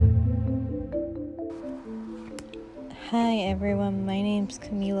Hi everyone, my name's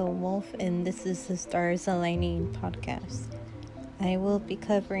Camila Wolf, and this is the Stars Aligning podcast. I will be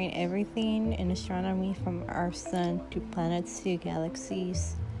covering everything in astronomy from our sun to planets to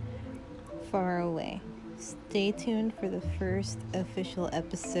galaxies far away. Stay tuned for the first official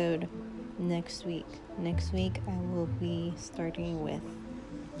episode next week. Next week, I will be starting with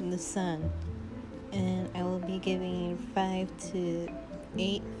the sun, and I will be giving 5 to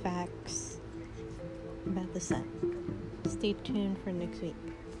 8 facts about the sun. Stay tuned for next week.